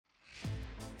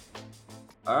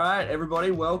All right,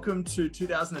 everybody, welcome to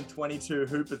 2022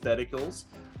 Hoopatheticals.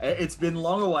 It's been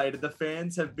long awaited. The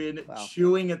fans have been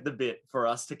chewing at the bit for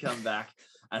us to come back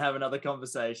and have another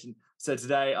conversation. So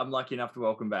today, I'm lucky enough to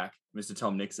welcome back Mr.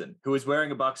 Tom Nixon, who is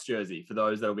wearing a Bucks jersey for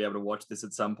those that will be able to watch this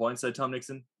at some point. So Tom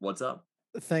Nixon, what's up?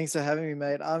 Thanks for having me,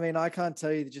 mate. I mean, I can't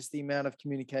tell you just the amount of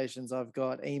communications I've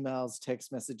got, emails,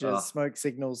 text messages, smoke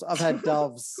signals. I've had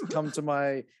doves come to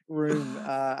my room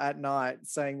at night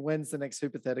saying, when's the next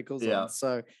Hoopatheticals on?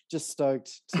 So just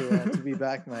stoked to be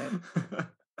back, mate.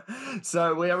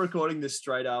 So we are recording this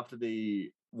straight after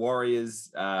the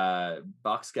Warriors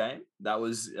Bucks game. That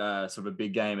was sort of a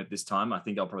big game at this time. I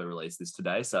think I'll probably release this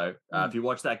today. So if you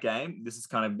watch that game, this is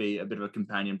kind of be a bit of a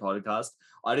companion podcast.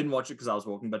 I didn't watch it because I was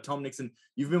walking, but Tom Nixon,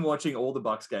 you've been watching all the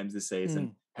Bucks games this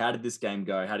season. How did this game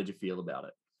go? How did you feel about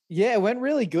it? Yeah, it went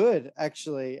really good,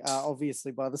 actually,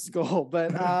 obviously by the score.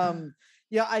 But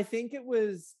yeah, I think it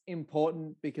was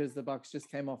important because the Bucks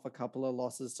just came off a couple of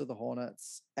losses to the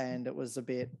Hornets, and it was a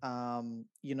bit, some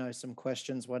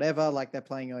questions, whatever, like they're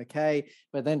playing okay,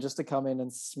 but then just to come in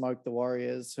and smoke the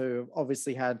Warriors, who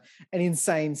obviously had an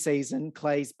insane season.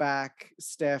 Clay's back,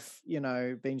 Steph,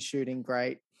 been shooting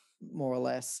great, more or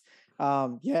less.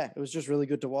 It was just really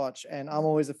good to watch, and I'm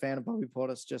always a fan of Bobby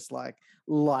Portis just like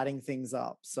lighting things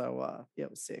up. So it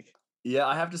was sick. Yeah,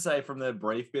 I have to say from the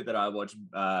brief bit that I watched,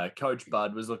 Coach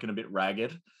Bud was looking a bit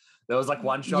ragged. There was like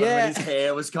one shot of him and his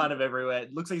hair was kind of everywhere.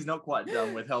 It looks like he's not quite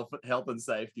done with health and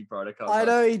safety protocols. I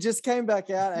know, he just came back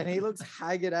out and he looks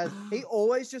haggard as he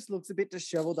always just looks a bit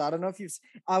disheveled. I don't know if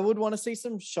I would want to see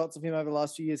some shots of him over the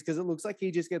last few years because it looks like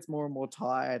he just gets more and more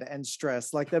tired and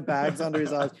stressed, like the bags under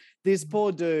his eyes. This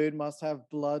poor dude must have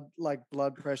blood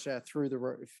pressure through the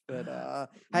roof. But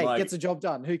hey, gets the job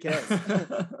done. Who cares?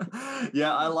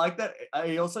 Yeah, I like that.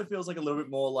 He also feels like a little bit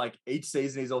more like each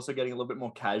season he's also getting a little bit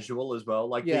more casual as well.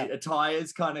 Like the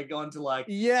attire's kind of gone to like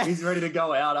he's ready to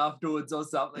go out afterwards or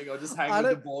something, or just hang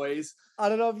with the boys. I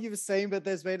don't know if you've seen, but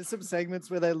there's been some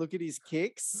segments where they look at his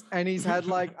kicks, and he's had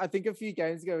like I think a few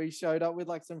games ago he showed up with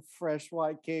like some fresh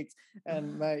white kicks,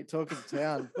 and mate, talking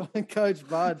town, Coach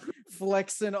Bud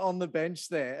flexing on the bench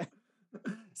there.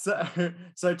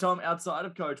 So Tom, outside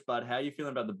of Coach Bud, how are you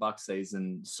feeling about the Bucks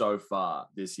season so far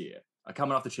this year?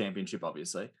 Coming off the championship,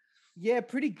 obviously. Yeah,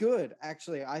 pretty good,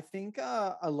 actually. I think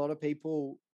a lot of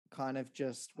people kind of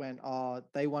just went, oh,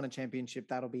 they won a championship,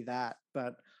 that'll be that.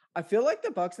 But I feel like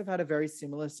the Bucks have had a very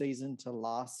similar season to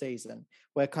last season.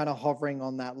 We're kind of hovering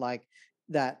on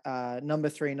that number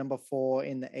 3, number 4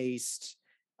 in the East.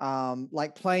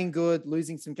 Like playing good,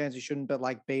 losing some games we shouldn't, but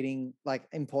like beating like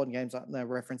important games, like they're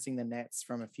referencing the Nets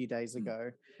from a few days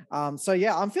ago. So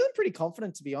yeah, I'm feeling pretty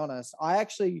confident, to be honest. I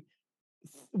actually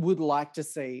would like to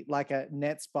see like a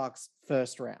Nets Bucks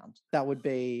first round. That would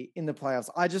be in the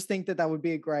playoffs. I just think that would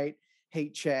be a great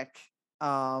heat check.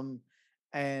 And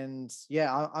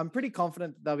yeah, I'm pretty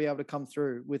confident that they'll be able to come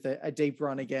through with a deep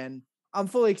run again. I'm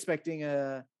fully expecting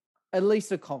at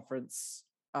least a conference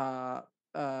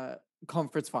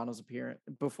finals appearance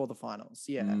before the finals.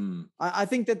 Yeah. I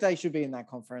think that they should be in that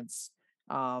conference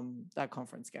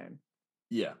game.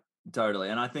 Yeah, totally.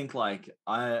 And I think like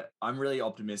I'm really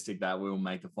optimistic that we'll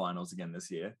make the finals again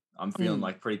this year. I'm feeling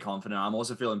like pretty confident. I'm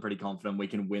also feeling pretty confident we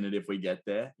can win it if we get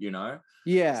there,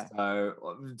 Yeah. So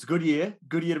it's a good year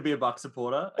to be a Bucks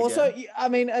supporter. Again. Also, I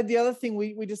mean, the other thing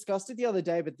we discussed it the other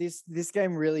day, but this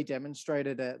game really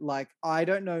demonstrated it. Like, I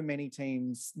don't know many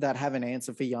teams that have an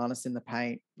answer for Giannis in the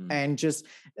paint. And just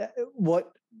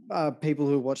what people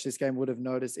who watch this game would have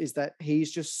noticed is that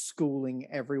he's just schooling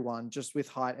everyone just with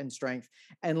height and strength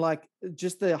and like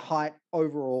just the height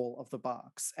overall of the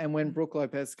Bucks. And when Brook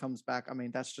Lopez comes back, I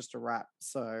mean, that's just a wrap.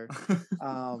 So,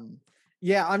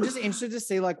 yeah, I'm just interested to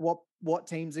see like what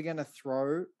teams are going to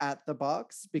throw at the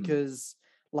Bucks because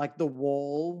like the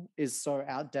wall is so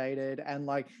outdated and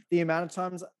like the amount of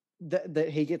times that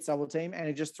he gets double team and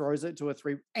he just throws it to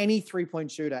any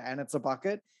 3-point shooter and it's a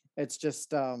bucket. It's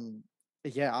just,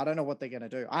 I don't know what they're going to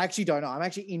do. I actually don't know. I'm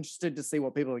actually interested to see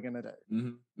what people are going to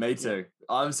do. Me too. Yeah.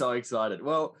 I'm so excited.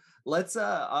 Well, let's,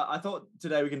 I thought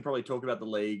today we can probably talk about the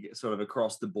league sort of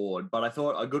across the board, but I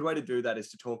thought a good way to do that is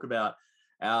to talk about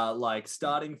our like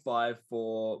starting 5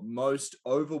 for most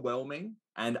overwhelming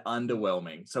and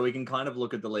underwhelming. So we can kind of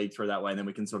look at the league through that way and then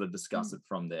we can sort of discuss it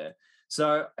from there.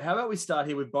 So how about we start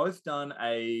here? We've both done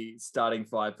a starting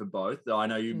 5 for both, though I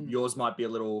know yours might be a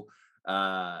little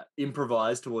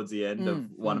improvised towards the end of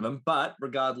one of them, but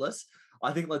regardless,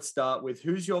 I think let's start with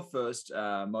who's your first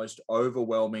most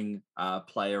overwhelming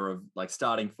player of like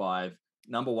starting 5,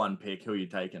 number 1 pick. Who are you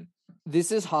taking?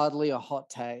 This is hardly a hot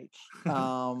take, but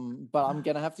I'm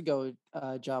going to have to go with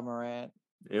Ja Morant.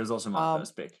 It was also my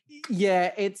first pick.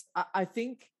 Yeah, I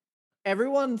think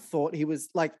everyone thought he was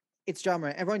like, it's Ja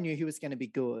Morant. Everyone knew he was going to be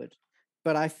good,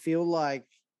 but I feel like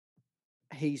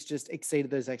he's just exceeded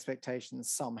those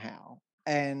expectations somehow.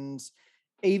 And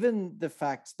even the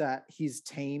fact that his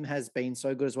team has been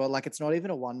so good as well, like it's not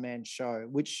even a one-man show,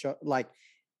 like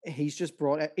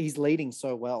he's leading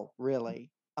so well,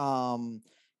 really.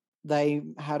 They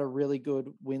had a really good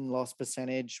win-loss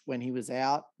percentage when he was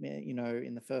out,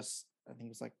 in the first, I think it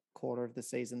was like quarter of the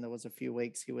season. There was a few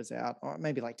weeks he was out, or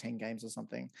maybe like 10 games or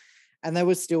something. And they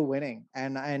were still winning.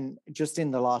 And just in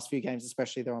the last few games,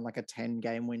 especially, they're on like a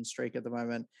 10-game win streak at the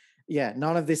moment. Yeah,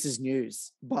 none of this is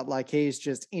news, but like he's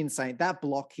just insane. That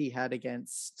block he had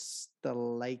against the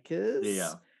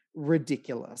Lakers,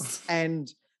 ridiculous.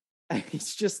 And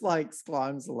he's just like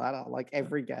climbs the ladder like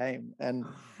every game. And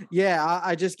yeah,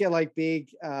 I just get like big,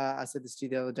 I said this to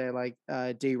you the other day, like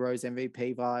D Rose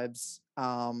MVP vibes.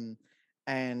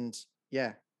 And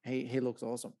yeah, he looks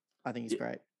awesome. I think he's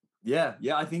great. Yeah,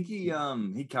 I think he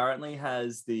currently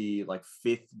has the like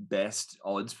 5th best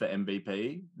odds for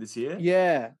MVP this year.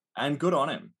 Yeah, and good on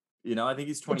him. I think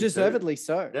he's 22. Deservedly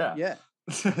so. Yeah.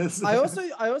 I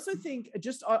also think,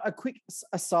 just a quick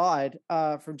aside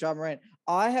from Ja Morant,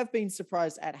 I have been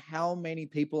surprised at how many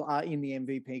people are in the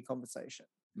MVP conversation.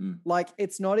 Like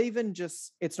it's not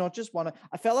just one.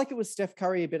 I felt like it was Steph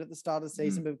Curry a bit at the start of the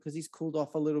season, but because he's cooled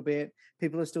off a little bit,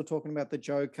 people are still talking about the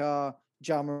Joker,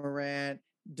 Ja Morant,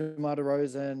 DeMar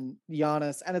DeRozan,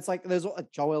 Giannis, and it's like there's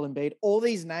Joel Embiid, all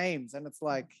these names, and it's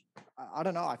like I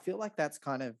don't know. I feel like that's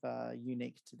kind of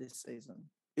unique to this season.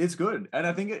 It's good, and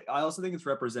I also think it's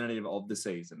representative of the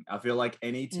season. I feel like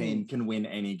any team can win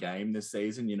any game this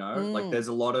season. Like there's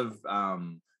a lot of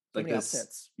like this,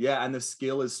 upsets. Yeah, and the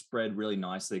skill is spread really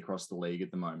nicely across the league at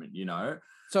the moment.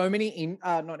 So many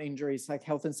not injuries, like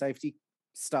health and safety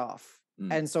stuff.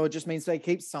 And so it just means they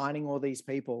keep signing all these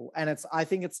people. And I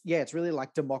think it's really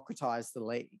like democratized the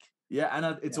league. Yeah,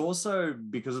 and it's also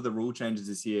because of the rule changes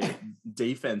this year,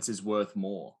 defense is worth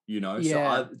more, Yeah.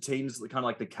 So teams kind of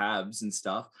like the Cavs and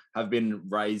stuff have been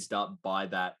raised up by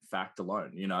that fact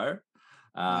alone,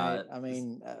 I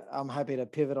mean, I'm happy to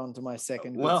pivot onto my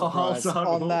second surprise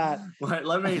on that. Wait,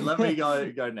 let me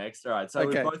go next. All right, so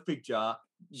we both picked Ja.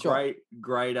 Sure.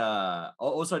 Great.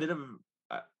 Also, I did have.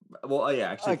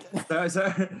 Actually, okay.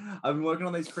 So I've been working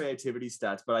on these creativity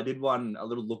stats, but I did a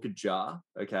little look at Ja.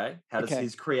 Okay, how does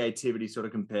his creativity sort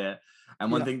of compare?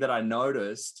 And one thing that I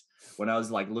noticed when I was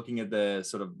like looking at the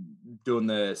sort of doing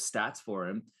the stats for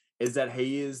him is that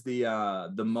he is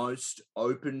the most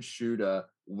open shooter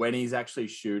when he's actually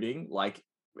shooting, like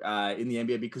in the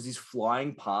NBA, because he's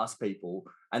flying past people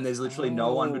and there's literally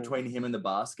no one between him and the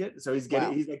basket. So he's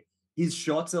like. His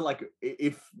shots are like,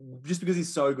 just because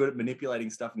he's so good at manipulating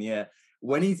stuff in the air,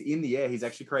 when he's in the air, he's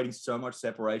actually creating so much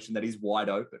separation that he's wide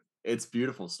open. It's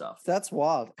beautiful stuff. That's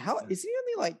wild. How is he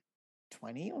only like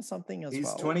 20 or something as well?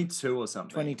 He's 22 or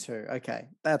something. 22. Okay.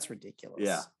 That's ridiculous.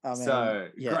 Yeah. I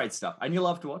mean, great stuff. And you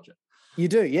love to watch it. You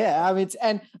do. Yeah. I mean,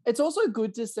 it's also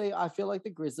good to see. I feel like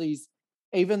the Grizzlies,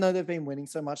 even though they've been winning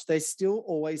so much, they still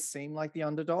always seem like the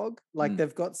underdog. Like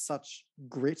they've got such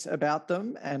grit about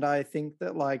them. And I think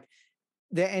that like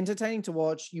they're entertaining to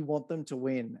watch. You want them to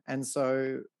win. And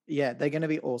so, yeah, they're going to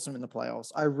be awesome in the playoffs.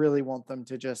 I really want them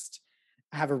to just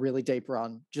have a really deep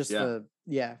run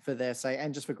for their sake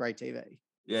and just for great TV.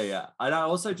 Yeah. And I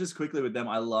also just quickly with them,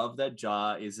 I love that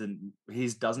Ja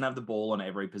doesn't have the ball on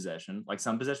every possession. Like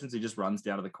some possessions, he just runs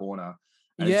down to the corner.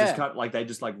 And it's just kind of like they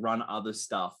just like run other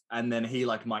stuff. And then he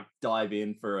like might dive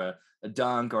in for a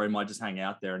dunk, or he might just hang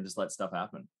out there and just let stuff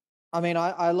happen. I mean,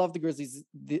 I love the Grizzlies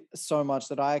so much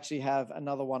that I actually have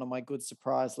another one on my good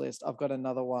surprise list. I've got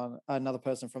another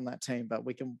person from that team, but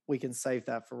we can save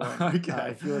that for Ron,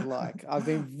 if you would like. I've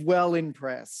been well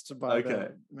impressed by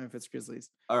the Memphis Grizzlies.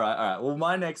 All right. Well,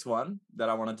 my next one that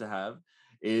I wanted to have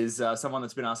is someone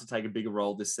that's been asked to take a bigger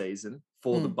role this season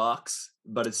for the Bucks,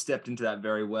 but has stepped into that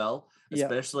very well,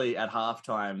 especially at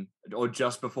halftime or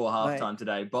just before halftime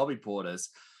today. Bobby Portis.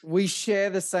 We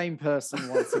share the same person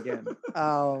once again. Please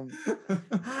tell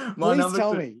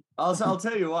me. I'll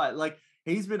tell you why. Like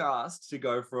he's been asked to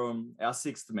go from our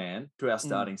 6th man to our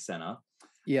starting center.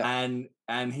 Yeah.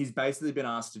 And he's basically been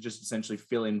asked to just essentially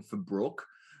fill in for Brook.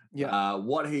 Yeah.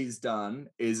 What he's done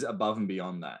is above and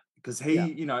beyond that. Because he,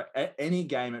 at any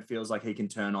game, it feels like he can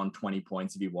turn on 20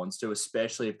 points if he wants to,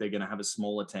 especially if they're going to have a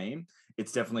smaller team.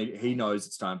 It's definitely, he knows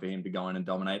it's time for him to go in and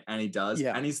dominate, and he does.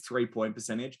 Yeah. And his 3-point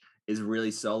percentage is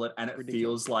really solid, and it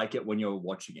feels like it when you're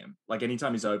watching him. Like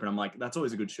anytime he's open, I'm like, that's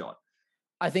always a good shot.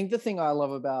 I think the thing I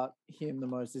love about him the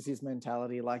most is his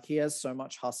mentality. Like he has so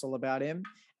much hustle about him.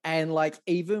 And like,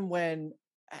 even when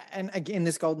And again,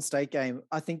 this Golden State game,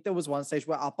 I think there was one stage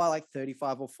where up by like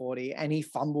 35 or 40 and he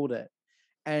fumbled it.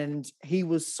 And he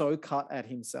was so cut at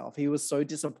himself. He was so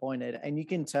disappointed. And you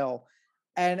can tell.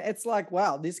 And it's like,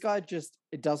 wow, this guy just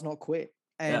it does not quit.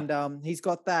 Yeah. And he's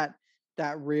got that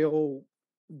real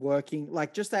working,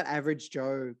 like just that average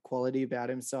Joe quality about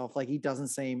himself. Like he doesn't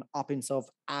seem up himself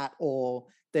at all.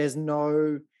 There's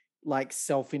no like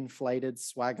self-inflated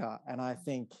swagger. And I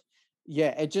think, yeah,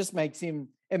 it just makes you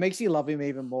love him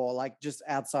even more. Like just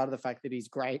outside of the fact that he's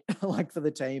great, like for the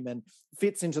team and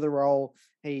fits into the role.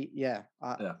 I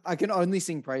can only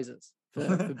sing praises for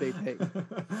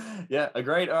BP. Yeah,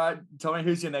 agreed. All right, Tommy,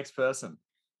 who's your next person?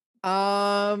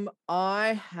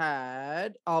 I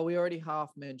had, we already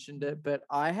half mentioned it, but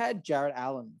I had Jarrett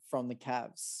Allen from the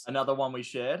Cavs. Another one we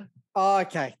shared. Oh,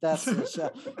 okay, that's the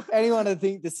show. Anyone who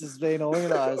think this has been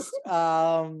organized.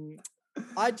 I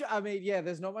mean, yeah,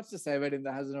 there's not much to say about him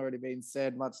that hasn't already been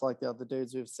said, much like the other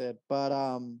dudes we've said.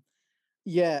 But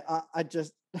yeah, I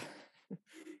just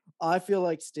I feel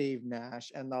like Steve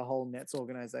Nash and the whole Nets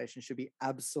organization should be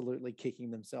absolutely kicking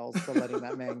themselves for letting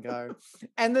that man go.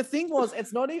 And the thing was,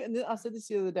 it's not even, I said this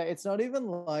the other day, it's not even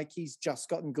like he's just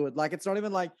gotten good. Like, it's not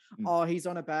even like, oh, he's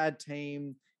on a bad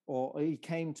team or he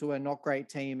came to a not great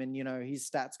team and, you know, his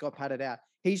stats got padded out.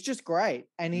 He's just great.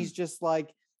 And he's just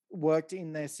like worked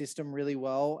in their system really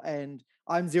well. And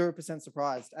I'm 0%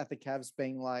 surprised at the Cavs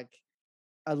being like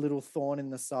a little thorn in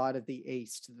the side of the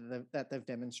East that they've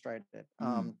demonstrated.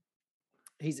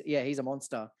 He's a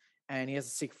monster and he has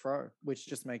a sick throw, which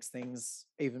just makes things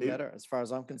even better as far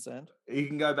as I'm concerned. You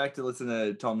can go back to listen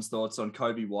to Tom's thoughts on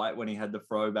Kobe White when he had the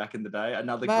throw back in the day.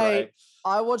 Another Mate, great.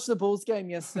 I watched the Bulls game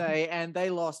yesterday and they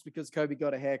lost because Kobe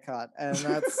got a haircut. And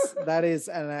that is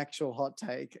an actual hot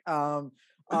take.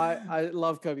 I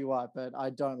love Kobe White, but I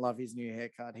don't love his new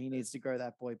haircut. He needs to grow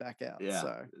that boy back out. Yeah,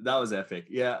 so that was epic.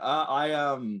 Yeah,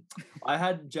 I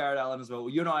had Jarrett Allen as well.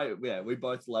 You and I, we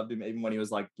both loved him even when he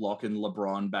was like blocking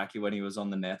LeBron back when he was on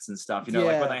the Nets and stuff. You know,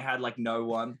 like when they had like no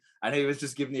one and he was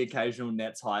just giving the occasional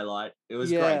Nets highlight. It was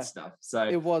great stuff. So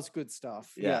it was good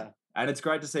stuff. Yeah. And it's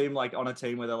great to see him like on a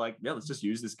team where they're like, yeah, let's just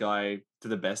use this guy to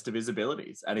the best of his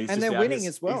abilities. And they're winning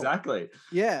as well. Exactly.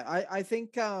 Yeah, I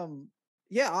think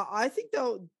I think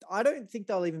I don't think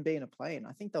they'll even be in a play-in.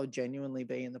 I think they'll genuinely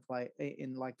be in the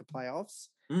playoffs.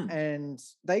 And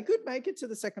they could make it to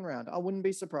the second round. I wouldn't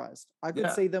be surprised. I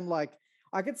could see them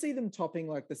topping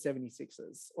like the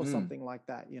 76ers or something like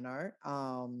that, you know?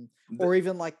 Or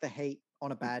even like the Heat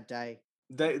on a bad day.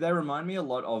 They remind me a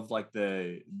lot of like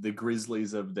the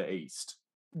Grizzlies of the East.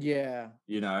 Yeah.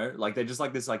 You know, like they're just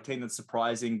like this like team that's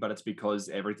surprising, but it's because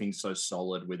everything's so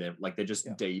solid with it. Like they're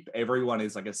just deep. Everyone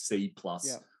is like a C+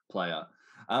 player.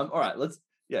 All right, let's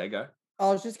go. I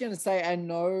was just going to say, and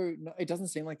no, it doesn't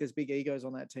seem like there's big egos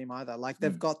on that team either. Like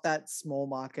they've got that small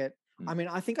market. I mean,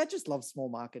 I think I just love small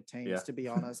market teams, to be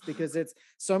honest, because it's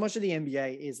so much of the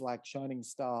NBA is like shining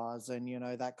stars and, you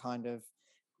know, that kind of,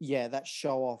 that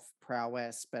show off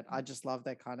prowess. But I just love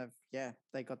that kind of,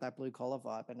 they got that blue collar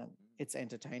vibe and it's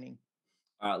entertaining.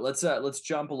 All right, let's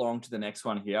jump along to the next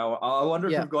one here. I wonder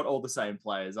if we've got all the same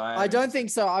players. I don't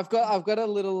think so. I've got a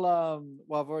little,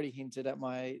 I've already hinted at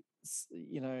my,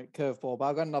 you know, curveball, but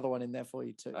I've got another one in there for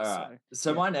you too. All right.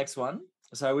 So my next one.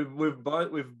 So we've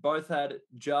both had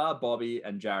Bobby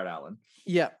and Jarrett Allen.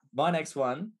 Yeah. My next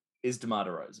one is DeMar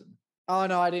DeRozan. Oh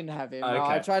no, I didn't have him. Okay.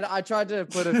 No, I tried to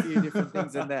put a few different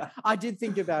things in there. I did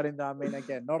think about him though. I mean,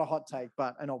 again, not a hot take,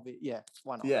 but an obvious. Yeah,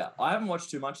 why not? Yeah, I haven't watched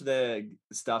too much of their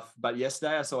stuff, but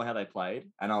yesterday I saw how they played,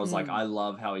 and I was like, I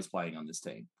love how he's playing on this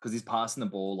team because he's passing the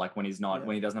ball like when he's not,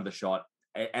 when he doesn't have the shot,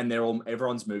 and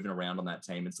everyone's moving around on that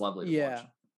team. It's lovely to watch.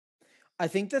 I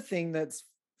think the thing that's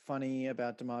funny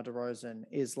about DeMar DeRozan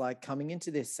is like coming into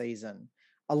this season,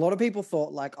 a lot of people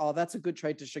thought like, oh, that's a good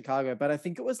trade to Chicago, but I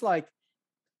think it was like,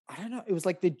 I don't know. It was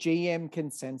like the GM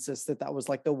consensus that was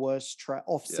like the worst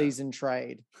off-season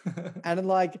trade. And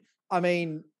like, I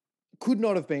mean, could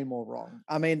not have been more wrong.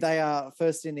 I mean, they are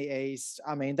first in the East.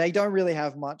 I mean, they don't really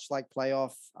have much like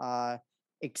playoff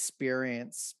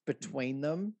experience between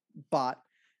them, but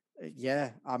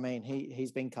I mean,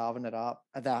 he's been carving it up.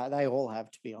 They all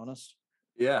have, to be honest.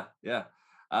 Yeah.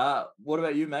 What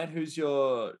about you, mate? Who's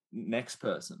your next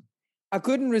person? I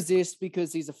couldn't resist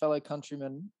because he's a fellow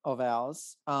countryman of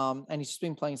ours, and he's just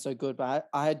been playing so good. But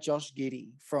I had Josh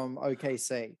Giddey from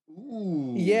OKC.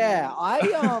 Ooh. Yeah,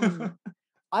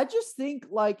 I just think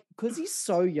like because he's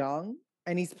so young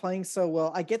and he's playing so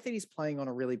well. I get that he's playing on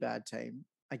a really bad team.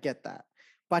 I get that,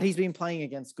 but he's been playing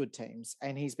against good teams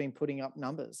and he's been putting up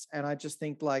numbers. And I just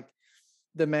think like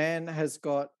the man has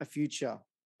got a future.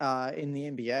 in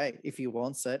the NBA if he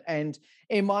wants it. And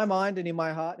in my mind and in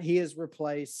my heart, he has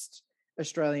replaced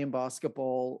Australian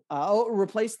basketball, or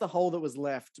replaced the hole that was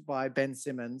left by Ben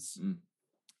Simmons.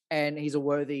 And he's a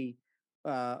worthy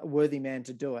man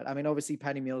to do it. I mean, obviously,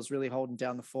 Patty Mills really holding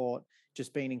down the fort,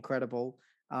 just being incredible.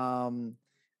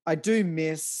 I do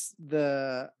miss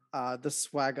the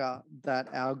swagger that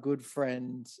our good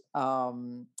friend,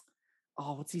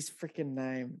 what's his freaking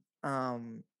name?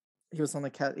 He was on the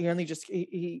cat. He only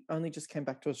just came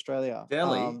back to Australia.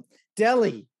 Delhi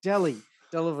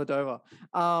Vadova.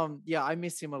 Yeah, I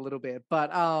miss him a little bit,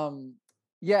 but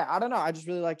yeah, I don't know. I just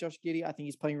really like Josh Giddey. I think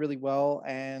he's playing really well,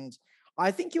 and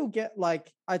I think he'll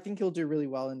do really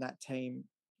well in that team,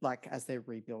 like as they're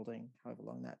rebuilding, however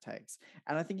long that takes.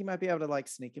 And I think he might be able to like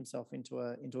sneak himself into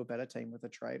a better team with a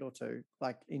trade or two,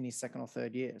 like in his second or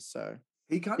third year. So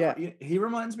he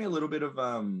reminds me a little bit of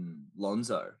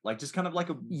Lonzo, like just kind of like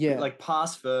like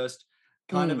pass first,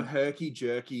 kind of herky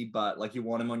jerky, but like you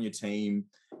want him on your team,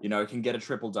 can get a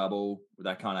triple double with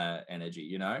that kind of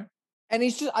energy, And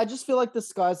I just feel like the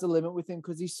sky's the limit with him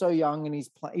because he's so young and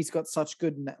he's got such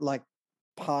good like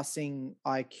passing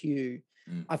IQ.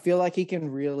 I feel like he can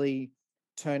really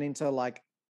turn into like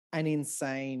an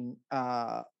insane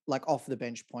like off the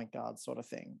bench point guard sort of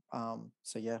thing.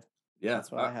 So yeah, that's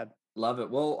what I had. Love it.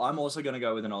 Well, I'm also going to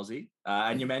go with an Aussie,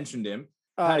 and you mentioned him,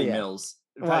 Patty Mills.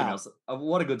 Patty Mills.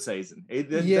 What a good season.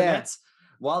 The Nets,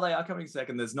 while they are coming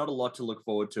second, there's not a lot to look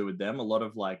forward to with them. A lot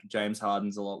of like James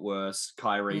Harden's a lot worse.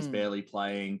 Kyrie's barely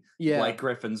playing. Blake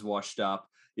Griffin's washed up.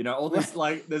 All this,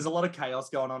 like, there's a lot of chaos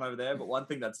going on over there. But one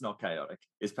thing that's not chaotic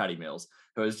is Patty Mills,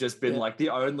 who has just been like the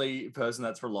only person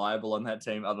that's reliable on that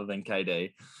team other than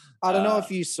KD. I don't know if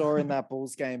you saw in that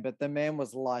Bulls game, but the man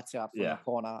was lights out from the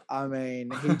corner. I mean,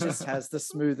 he just has the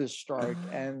smoothest stroke,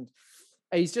 and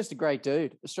he's just a great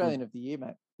dude. Australian of the Year,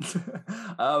 mate.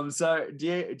 So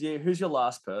do you who's your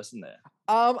last person there?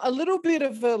 A little bit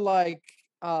of a like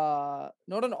not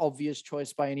an obvious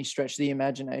choice by any stretch of the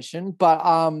imagination, but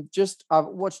I've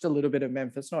watched a little bit of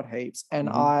Memphis, not heaps, and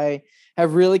I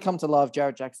have really come to love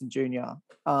Jarrett Jackson Jr.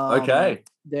 Okay.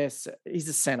 He's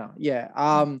a center.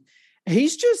 Yeah.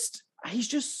 He's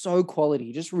just so quality.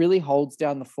 He just really holds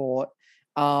down the fort.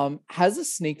 Has a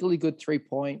sneakily good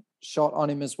 3-point shot on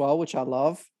him as well, which I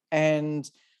love. And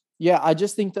yeah, I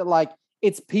just think that like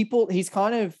he's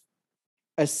kind of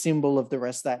a symbol of the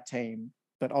rest of that team,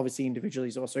 but obviously individually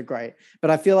he's also great. But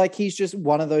I feel like he's just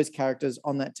one of those characters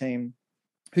on that team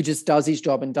who just does his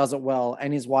job and does it well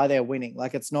and is why they're winning.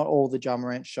 Like it's not all the Ja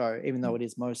Morant show, even though it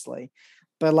is mostly.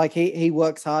 But like he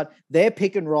works hard. Their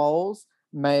pick and rolls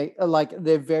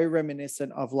they're very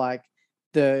reminiscent of like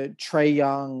the Trae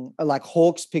Young, like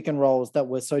Hawks pick and rolls that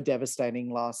were so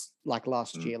devastating last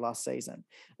year, last season.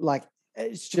 Like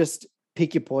it's just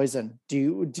pick your poison.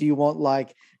 Do you want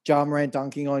like Ja Morant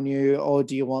dunking on you, or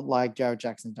do you want like Jarrett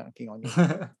Jackson dunking on you?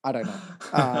 I don't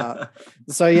know.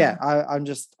 So yeah,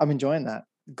 I'm enjoying that.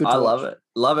 Good. I love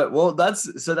it. Well,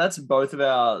 that's both of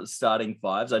our starting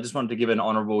fives. I just wanted to give an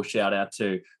honorable shout out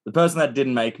to the person that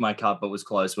didn't make my cut but was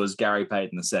close was Gary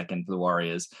Payton II for the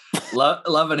Warriors.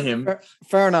 Loving him.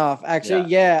 Fair enough. Actually,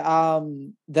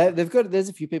 there's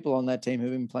a few people on that team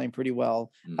who've been playing pretty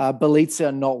well.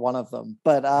 Beliza, not one of them,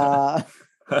 but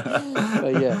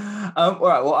but yeah. All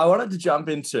right. Well, I wanted to jump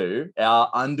into our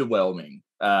underwhelming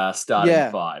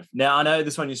starting five. Now I know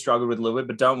this one you struggled with a little bit,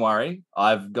 but don't worry,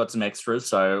 I've got some extras,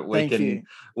 so we can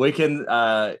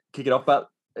kick it off. But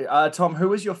Tom, who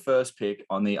was your first pick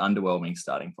on the underwhelming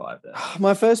starting five there?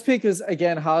 My first pick is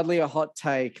again hardly a hot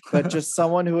take, but just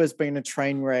someone who has been a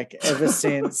train wreck ever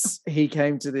since he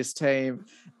came to this team,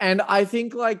 and I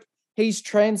think like he's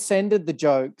transcended the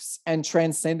jokes and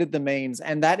transcended the memes,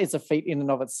 and that is a feat in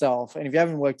and of itself. And if you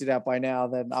haven't worked it out by now,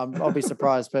 then I'll be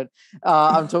surprised. But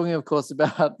I'm talking, of course,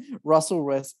 about Russell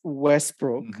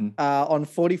Westbrook on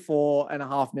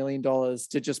 $44.5 million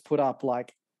to just put up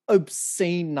like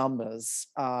obscene numbers.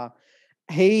 I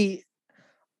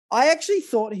actually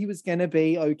thought he was going to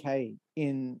be okay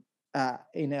in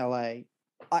LA.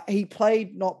 He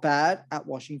played not bad at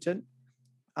Washington.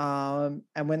 And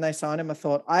when they signed him, I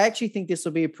thought, I actually think this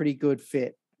will be a pretty good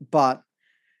fit, but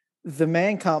the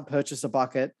man can't purchase a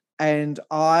bucket. And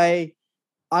I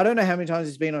don't know how many times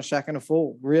he's been on Shaq and a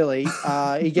Fool, really.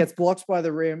 He gets blocked by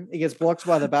the rim. He gets blocked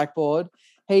by the backboard.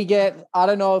 I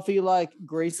don't know if he like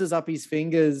greases up his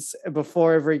fingers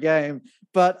before every game,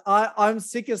 but I'm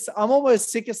almost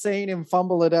sick of seeing him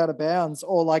fumble it out of bounds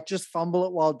or like just fumble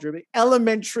it while dribbling.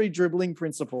 Elementary dribbling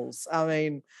principles. I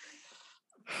mean,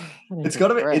 it's got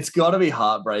to be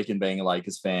heartbreaking being a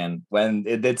Lakers fan when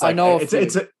it's like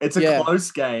it's a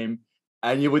close game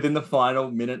and you're within the final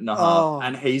minute and a half, Oh.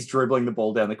 and he's dribbling the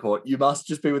ball down the court, you must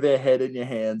just be with your head in your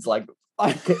hands. Like,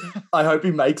 I hope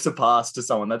he makes a pass to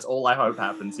someone. That's all I hope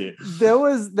happens here. There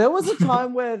was a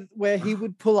time where he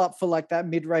would pull up for like that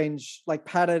mid-range, like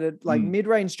padded, like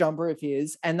mid-range jumper of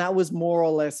his, and that was more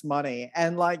or less money.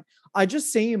 And like, I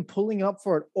just see him pulling up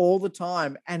for it all the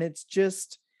time, and it's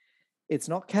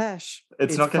not cash.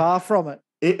 It's not far from it.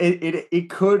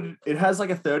 It has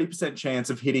like a 30% chance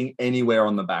of hitting anywhere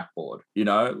on the backboard, you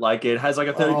know, like it has like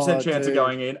a 30% chance of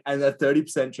going in and a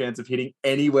 30% chance of hitting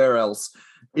anywhere else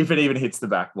if it even hits the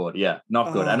backboard. Yeah,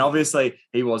 not good. And obviously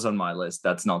he was on my list.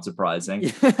 That's not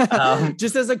surprising.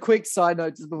 Just as a quick side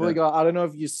note, just before we go, I don't know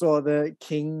if you saw the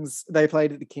Kings, they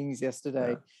played at the Kings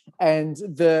yesterday and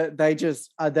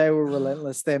they were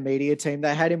relentless, their media team.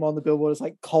 They had him on the billboard as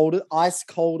like ice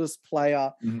coldest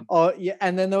player. Oh yeah.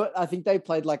 And then I think they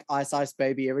played like Ice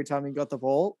Baby every time he got the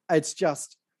ball. It's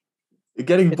just, you're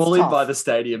getting bullied tough by the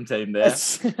stadium team there.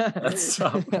 That's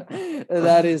tough.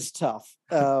 That is tough.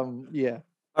 Yeah.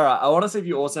 All right. I want to see if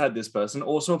you also had this person,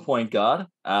 also a point guard,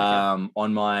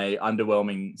 on my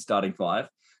underwhelming starting five,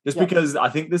 just because I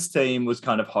think this team was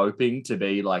kind of hoping to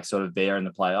be like sort of there in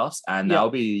the playoffs, and they'll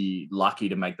be lucky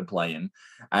to make the play-in.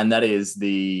 And that is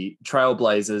the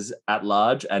Trailblazers at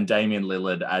large and Damian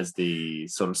Lillard as the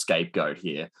sort of scapegoat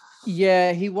here.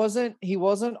 Yeah, he wasn't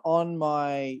on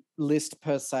my list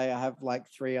per se. I have like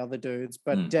 3 other dudes,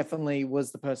 but definitely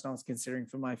was the person I was considering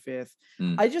for my 5th.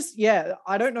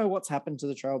 I don't know what's happened to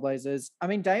the Trailblazers. I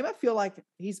mean, Dame, I feel like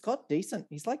he's got decent.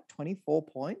 He's like 24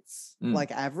 points,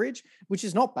 like average, which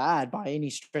is not bad by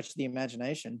any stretch of the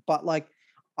imagination. But like,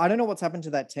 I don't know what's happened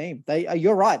to that team.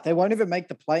 You're right. They won't even make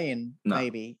the play-in,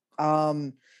 maybe.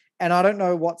 And I don't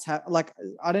know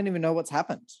I don't even know what's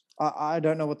happened. I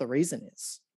don't know what the reason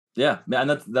is. Yeah, and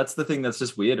that's the thing that's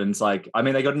just weird. And it's like, I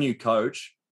mean, they got a new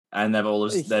coach and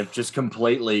they've just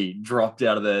completely dropped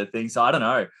out of the thing. So I don't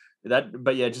know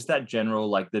but yeah, just that general,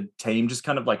 like the team just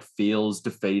kind of like feels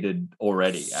defeated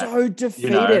already. So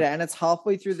defeated, and it's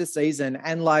halfway through the season,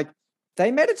 and like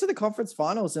they made it to the conference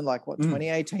finals in like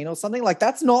 2018 or something. Like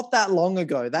that's not that long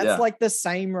ago. That's like the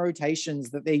same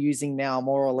rotations that they're using now,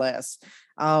 more or less.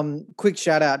 Quick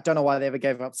shout out. Don't know why they ever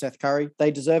gave up Seth Curry.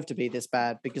 They deserve to be this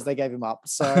bad because they gave him up.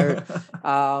 So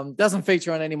doesn't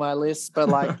feature on any of my lists, but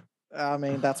like, I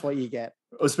mean, that's what you get.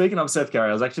 Well, speaking of Seth Curry,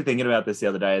 I was actually thinking about this the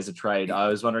other day as a trade. I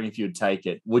was wondering if you'd take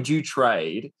it. Would you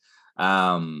trade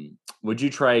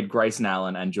Grayson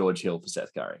Allen and George Hill for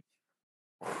Seth Curry?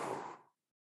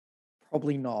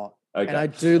 Probably not. Okay. And I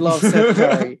do love Seth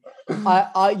Curry.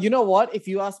 I you know what? If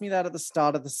you asked me that at the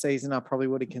start of the season, I probably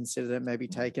would have considered it, maybe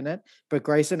taken it. But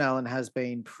Grayson Allen has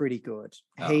been pretty good.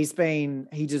 Oh.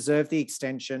 He deserved the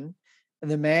extension. And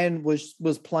the man was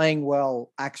playing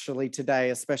well actually today,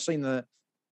 especially in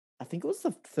I think it was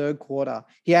the 3rd quarter.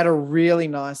 He had a really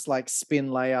nice like spin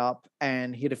layup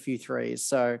and hit a few threes.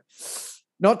 So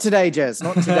not today, Jez,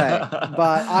 not today.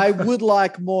 But I would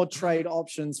like more trade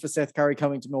options for Seth Curry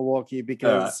coming to Milwaukee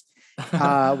because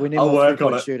we need more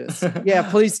 3-point shooters. Yeah,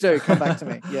 please do. Come back to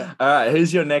me. Yeah. All right.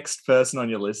 Who's your next person on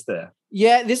your list there?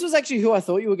 Yeah, this was actually who I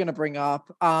thought you were going to bring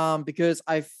up because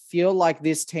I feel like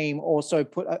this team also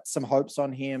put some hopes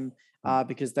on him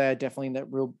because they're definitely in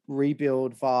that real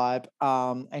rebuild vibe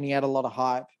and he had a lot of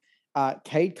hype.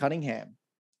 Cade Cunningham.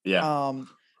 Yeah.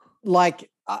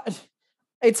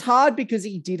 It's hard because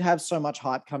he did have so much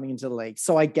hype coming into the league.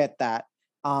 So I get that.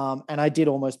 And I did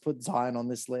almost put Zion on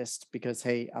this list because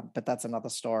but that's another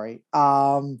story.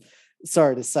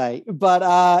 Sorry to say,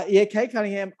 but Cade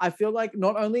Cunningham, I feel like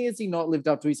not only has he not lived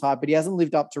up to his hype, but he hasn't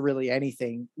lived up to really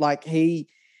anything. Like he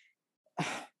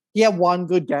had one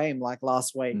good game like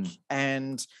last week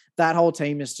and that whole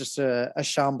team is just a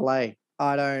chambray.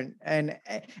 And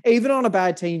even on a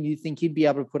bad team, you think he'd be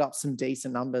able to put up some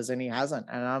decent numbers and he hasn't.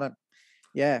 And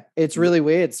it's really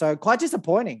weird. So quite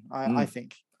disappointing, I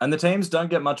think. And the teams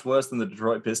don't get much worse than the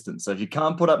Detroit Pistons. So if you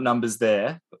can't put up numbers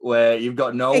there where you've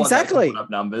got no one that can put up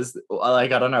numbers,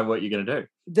 like, I don't know what you're going to do.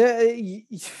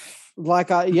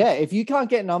 If you can't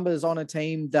get numbers on a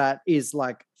team that is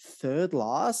like 3rd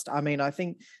last, I mean, I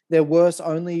think they're worse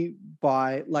only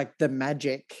by like the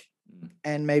Magic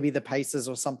and maybe the Pacers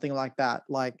or something like that.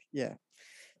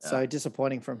 So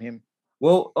disappointing from him.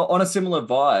 Well, on a similar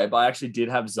vibe, I actually did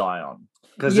have Zion.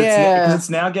 Because it's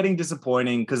now getting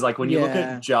disappointing because like when you look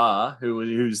at Ja,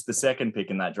 who's the 2nd pick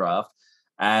in that draft,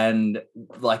 and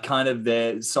like kind of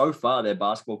their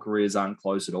basketball careers aren't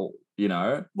close at all, you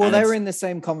know? Well, they were in the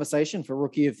same conversation for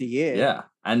Rookie of the Year. Yeah.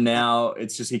 And now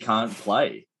it's just he can't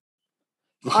play.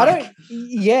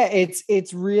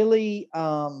 It's really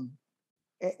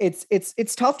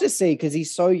it's tough to see because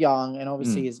he's so young and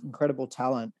obviously he's incredible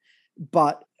talent.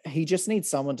 but he just needs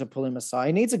someone to pull him aside.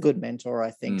 He needs a good mentor,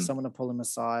 I think, Mm. someone to pull him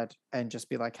aside and just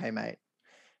be like, hey, mate,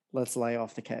 let's lay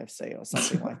off the KFC or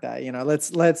something like that. You know,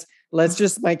 let's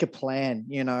just make a plan,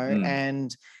 you know,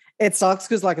 and it sucks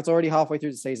because like it's already halfway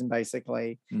through the season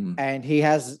basically. And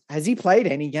has he played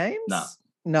any games?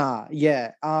 Nah.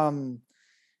 Yeah.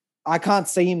 I can't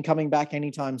see him coming back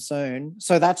anytime soon.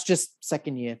 So that's just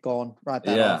second year gone right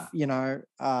that off, you know.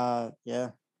 Yeah.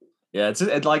 Yeah,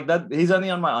 it's like that. He's only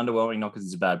on my underwhelming, not because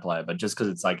he's a bad player, but just because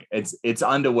it's like it's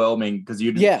underwhelming because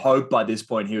you'd hope by this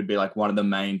point he would be like one of the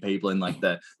main people in like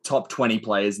the top 20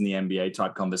 players in the NBA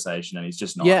type conversation, and he's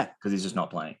just not. Yeah, because he's just not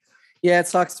playing. Yeah, it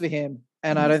sucks for him,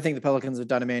 and I don't think the Pelicans have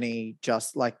done him any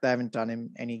they haven't done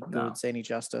him any goods, any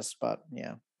justice. But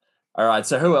yeah. All right.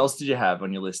 So who else did you have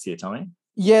on your list here, Tommy?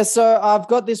 Yeah, so I've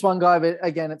got this one guy, but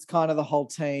again, it's kind of the whole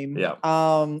team. Yeah.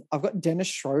 I've got Dennis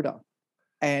Schroeder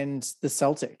and the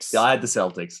Celtics. Yeah, I had the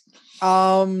Celtics.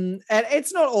 And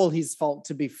it's not all his fault,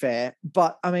 to be fair,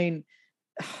 but I mean,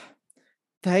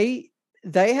 they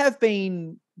have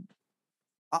been.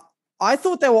 I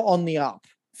thought they were on the up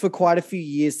for quite a few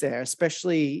years there,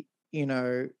 especially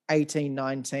 18,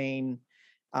 19.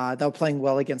 They were playing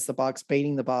well against the Bucks,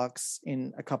 beating the Bucks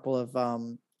in a couple of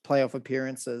playoff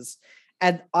appearances.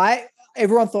 And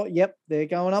everyone thought, yep, they're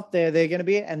going up there. They're going to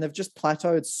be it. And they've just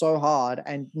plateaued so hard.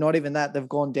 And not even that, they've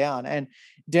gone down. And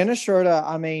Dennis Schroeder,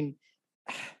 I mean,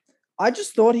 I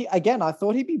just thought I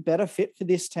thought he'd be better fit for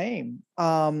this team.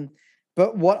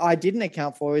 But what I didn't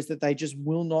account for is that they just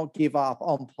will not give up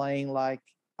on playing like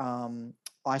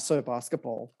ISO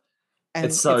basketball. And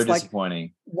it's so disappointing.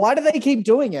 Like, why do they keep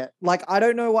doing it? Like, I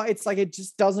don't know why. It's like, it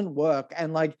just doesn't work.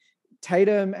 And like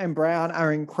Tatum and Brown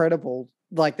are incredible.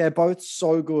 Like they're both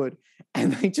so good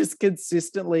and they just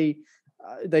consistently,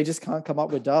 they just can't come up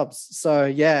with dubs. So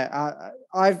yeah,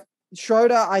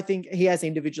 Schroeder, I think he has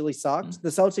individually sucked. The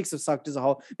Celtics have sucked as a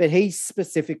whole, but he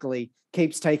specifically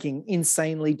keeps taking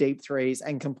insanely deep threes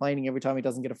and complaining every time he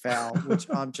doesn't get a foul, which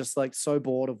I'm just like so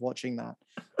bored of watching that.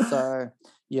 So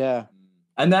yeah.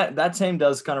 And that team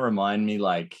does kind of remind me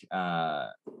like,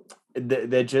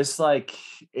 they're just like,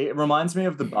 it reminds me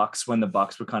of the Bucks when the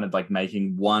Bucks were kind of like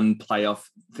making one playoff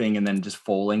thing and then just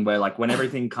falling, where like when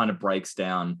everything kind of breaks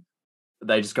down,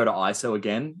 they just go to ISO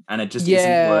again and it just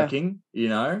isn't working,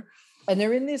 And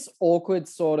they're in this awkward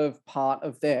sort of part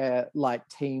of their like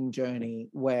team journey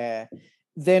where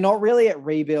they're not really at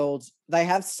rebuild. They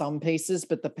have some pieces,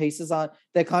 but the pieces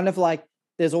they're kind of like,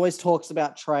 there's always talks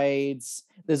about trades.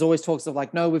 There's always talks of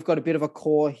like, no, we've got a bit of a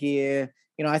core here.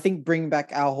 I think bring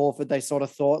back Al Horford, they sort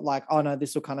of thought like, oh no,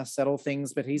 this will kind of settle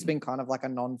things, but he's been kind of like a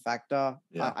non-factor,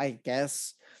 I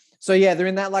guess. So yeah, they're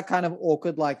in that like kind of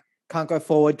awkward, like can't go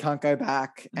forward, can't go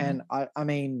back. And I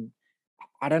mean,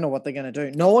 I don't know what they're going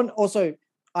to do. No one also,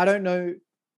 I don't know.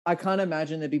 I can't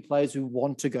imagine there'd be players who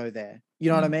want to go there. You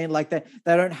know what I mean? Like they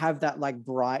don't have that like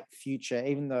bright future,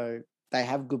 even though they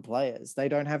have good players. They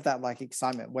don't have that like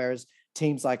excitement. Whereas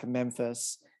teams like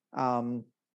Memphis,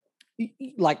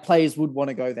 like players would want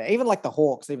to go there. Even like the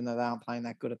Hawks, even though they aren't playing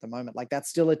that good at the moment, like that's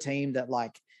still a team that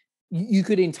like you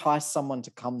could entice someone to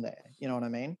come there. You know what I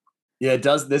mean? Yeah, it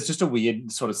does. There's just a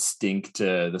weird sort of stink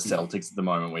to the Celtics at the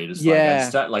moment where you just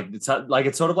it's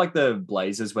sort of like the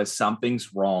Blazers where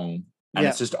something's wrong and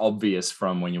it's just obvious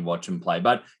from when you watch them play.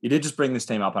 But you did just bring this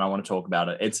team up and I want to talk about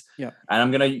it. And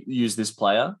I'm going to use this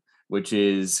player, which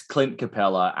is Clint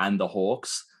Capella and the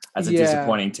Hawks, as a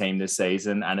disappointing team this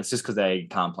season. And it's just because they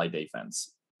can't play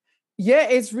defense. Yeah,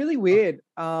 it's really weird.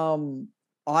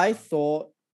 I thought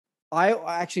I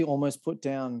actually almost put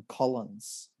down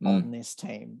Collins on this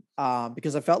team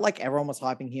because I felt like everyone was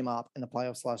hyping him up in the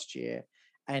playoffs last year.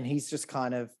 And he's just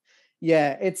kind of,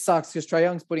 it sucks because Trae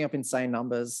Young's putting up insane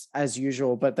numbers as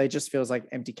usual, but they just feels like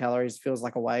empty calories, feels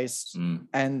like a waste.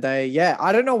 And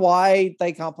I don't know why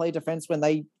they can't play defense when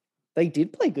they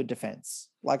did play good defense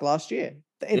like last year.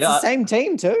 It's the same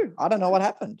team too. I don't know what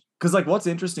happened. Because like what's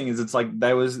interesting is it's like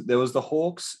there was the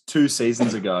Hawks 2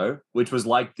 seasons ago, which was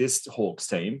like this Hawks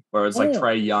team where it's like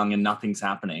Trae Young and nothing's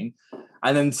happening.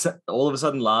 And then all of a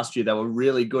sudden last year they were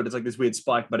really good. It's like this weird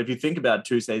spike. But if you think about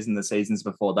the seasons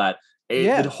before that,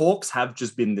 the Hawks have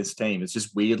just been this team. It's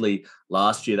just weirdly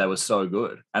last year they were so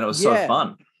good and it was so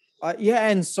fun.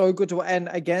 And so good to, and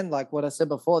again, like what I said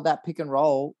before, that pick and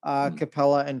roll,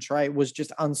 Capella and Trae was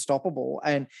just unstoppable.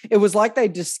 And it was like they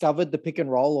discovered the pick and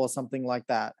roll or something like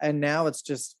that. And now it's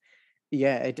just,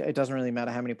 it doesn't really matter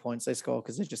how many points they score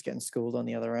because they're just getting schooled on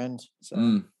the other end.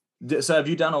 So, so have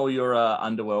you done all your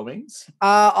underwhelmings?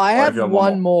 I have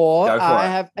one more. I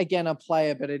have, again, a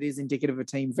player, but it is indicative of a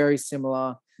team very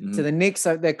similar to the Knicks.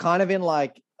 So they're kind of in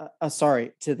like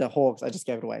sorry, to the Hawks. I just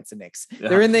gave it away. It's the Knicks. Yeah.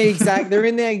 They're in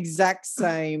the exact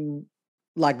same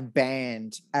like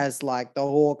band as like the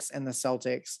Hawks and the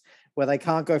Celtics, where they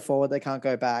can't go forward, they can't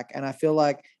go back. And I feel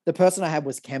like the person I had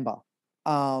was Kemba.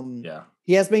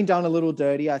 He has been done a little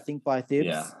dirty, I think, by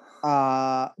Thibs.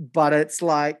 But it's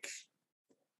like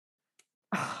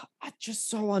just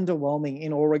so underwhelming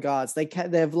in all regards.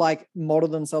 They've like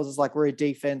modeled themselves as like, we're a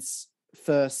defense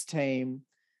first team.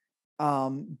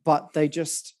 But they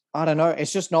just, I don't know,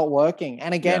 it's just not working.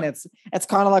 And again, it's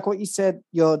kind of like what you said,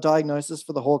 your diagnosis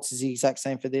for the Hawks is the exact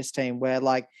same for this team, where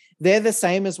like they're the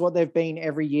same as what they've been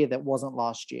every year that wasn't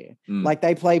last year. Like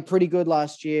they played pretty good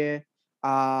last year,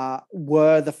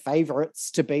 were the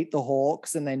favorites to beat the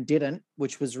Hawks and then didn't,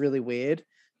 which was really weird.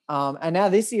 And now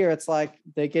this year it's like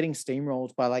they're getting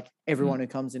steamrolled by like everyone who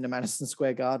comes into Madison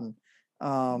Square Garden.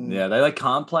 They like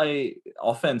can't play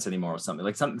offense anymore or something.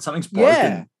 Like something's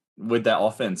broken with their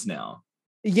offense now.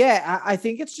 Yeah, I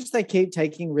think it's just they keep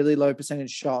taking really low percentage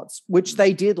shots, which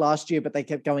they did last year, but they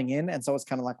kept going in. And so it's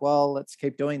kind of like, well, let's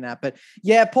keep doing that. But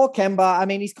yeah, poor Kemba. I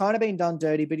mean, he's kind of been done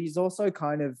dirty, but he's also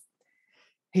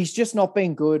he's just not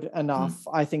been good enough,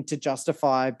 I think, to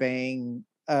justify being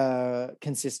a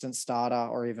consistent starter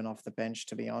or even off the bench,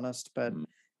 to be honest. But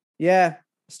yeah,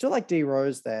 still like D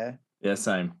Rose there. Yeah,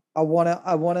 same. I want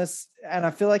to, and I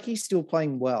feel like he's still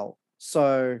playing well.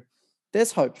 So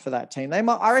there's hope for that team.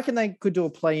 I reckon they could do a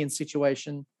play-in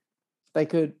situation. There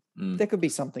could be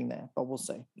something there, but we'll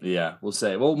see. Yeah, we'll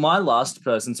see. Well, my last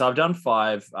person, so I've done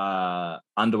 5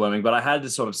 underwhelming, but I had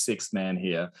this sort of 6th man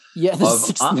here. Yeah, the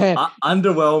 6th man.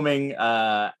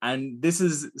 Underwhelming, and this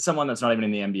is someone that's not even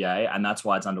in the NBA, and that's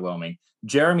why it's underwhelming.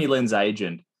 Jeremy Lin's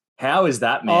agent. How is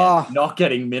that man not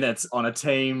getting minutes on a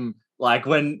team like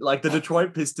when like the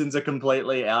Detroit Pistons are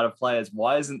completely out of players?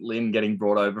 Why isn't Lin getting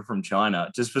brought over from China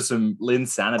just for some Lin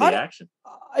sanity action?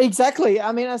 Exactly.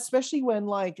 I mean, especially when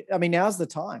now's the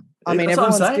time. I mean,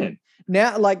 everyone's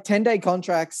now like 10-day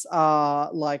contracts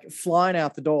are like flying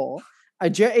out the door.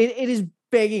 It is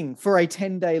begging for a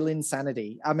 10-day Lin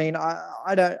sanity. I mean, I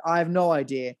have no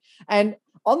idea. And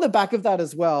on the back of that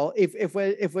as well, if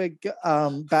we're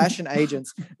bashing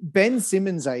agents, Ben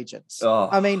Simmons agents.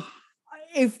 I mean,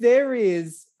 if there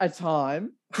is a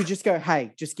time to just go,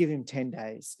 hey, just give him 10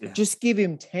 days. Yeah. Just give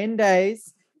him 10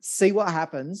 days, see what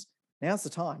happens. Now's the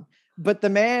time. But the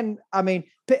man, I mean,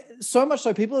 so much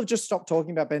so people have just stopped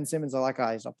talking about Ben Simmons. They're like,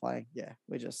 oh, he's not playing. Yeah,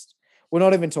 we're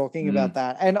not even talking about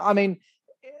that. And I mean,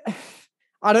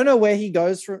 I don't know where he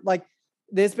goes from. Like,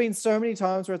 there's been so many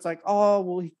times where it's like, oh,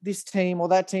 well, this team or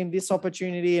that team, this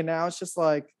opportunity. And now it's just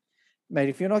like, mate,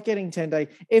 if you're not getting 10 days,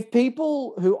 if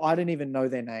people who I don't even know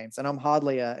their names, and I'm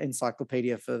hardly an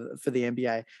encyclopedia for the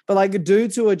NBA, but like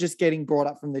dudes who are just getting brought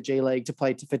up from the G League to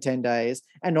play for 10 days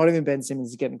and not even Ben Simmons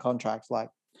is getting contracts, like,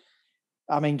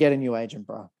 I mean, get a new agent,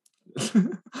 bro.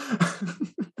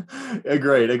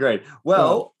 Agreed.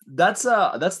 Well, that's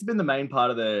been the main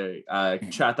part of the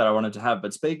chat that I wanted to have.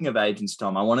 But speaking of agents,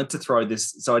 Tom, I wanted to throw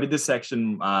this. So I did this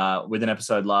section with an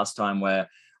episode last time where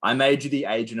I made you the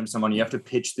agent of someone. You have to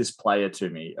pitch this player to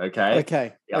me, okay?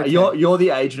 Okay. You're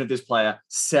the agent of this player.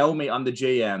 Sell me. I'm the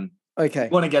GM. Okay. You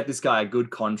want to get this guy a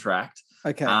good contract.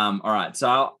 Okay. All right.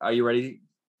 So are you ready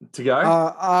to go?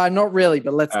 Not really,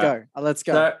 but let's go. Let's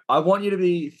go. So I want you to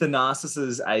be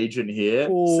Thanasis's agent here.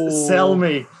 Sell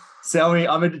me.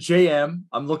 I'm a GM.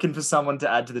 I'm looking for someone to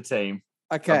add to the team.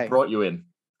 Okay. I brought you in.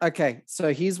 Okay.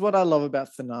 So here's what I love about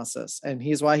Thanasis, and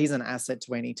here's why he's an asset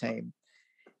to any team.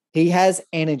 He has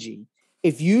energy.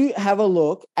 If you have a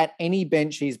look at any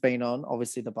bench he's been on,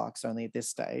 obviously the Bucks only at this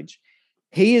stage,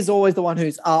 he is always the one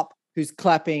who's up, who's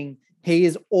clapping. He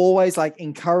is always like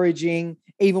encouraging,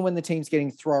 even when the team's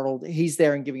getting throttled, he's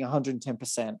there and giving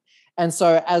 110%. And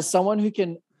so as someone who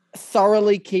can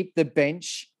thoroughly keep the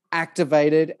bench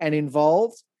activated and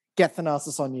involved, get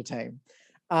Thanasis on your team.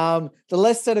 The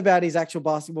less said about his actual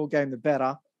basketball game, the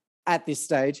better at this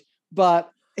stage.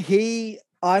 But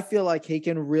I feel like he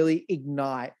can really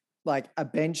ignite like a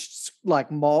bench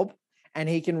like mob, and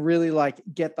he can really like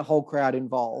get the whole crowd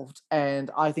involved.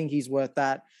 And I think he's worth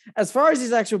that. As far as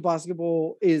his actual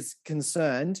basketball is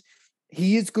concerned,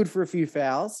 he is good for a few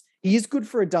fouls. He is good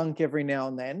for a dunk every now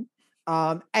and then.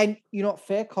 And you know,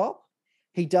 fair cop,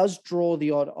 he does draw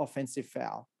the odd offensive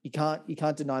foul. You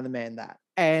can't deny the man that.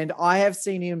 And I have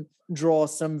seen him draw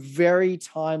some very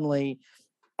timely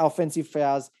offensive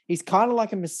fouls. He's kind of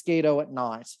like a mosquito at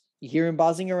night. You hear him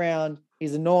buzzing around.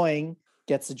 He's annoying,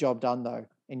 gets the job done though,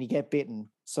 and you get bitten.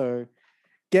 So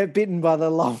get bitten by the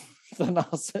love of the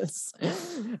Narcissus.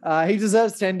 He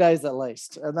deserves 10 days at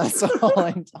least, and that's all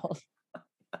I'm told.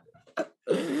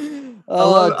 I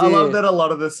love dear. that a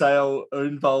lot of the sale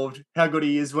involved how good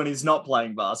he is when he's not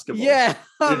playing basketball. Yeah,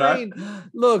 you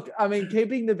know? I mean,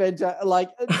 keeping the bench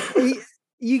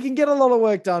you can get a lot of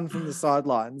work done from the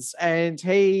sidelines, and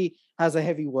he has a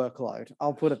heavy workload.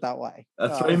 I'll put it that way. A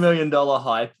 $3 million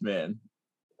hype man.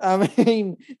 I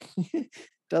mean,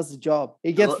 does the job.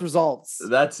 He gets results.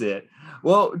 That's it.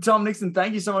 Well, Tom Nixon,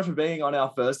 thank you so much for being on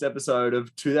our first episode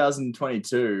of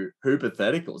 2022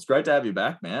 Hoopathetical. It's great to have you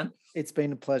back, man. It's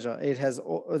been a pleasure.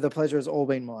 The pleasure has all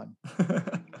been mine.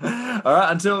 All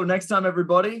right. Until next time,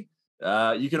 everybody.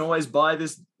 You can always buy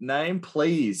this name.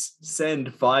 Please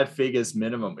send 5 figures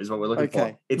minimum is what we're looking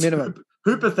for. It's minimum.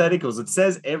 Hoopatheticals. It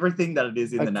says everything that it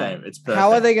is in the name. It's perfect.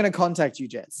 How are they going to contact you,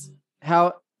 Jets?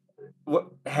 However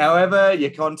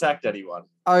you contact anyone.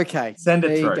 Okay. Send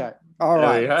it through. You go. All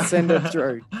right. Send it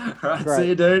through. All right. Great. See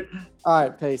you, dude. All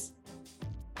right. Peace.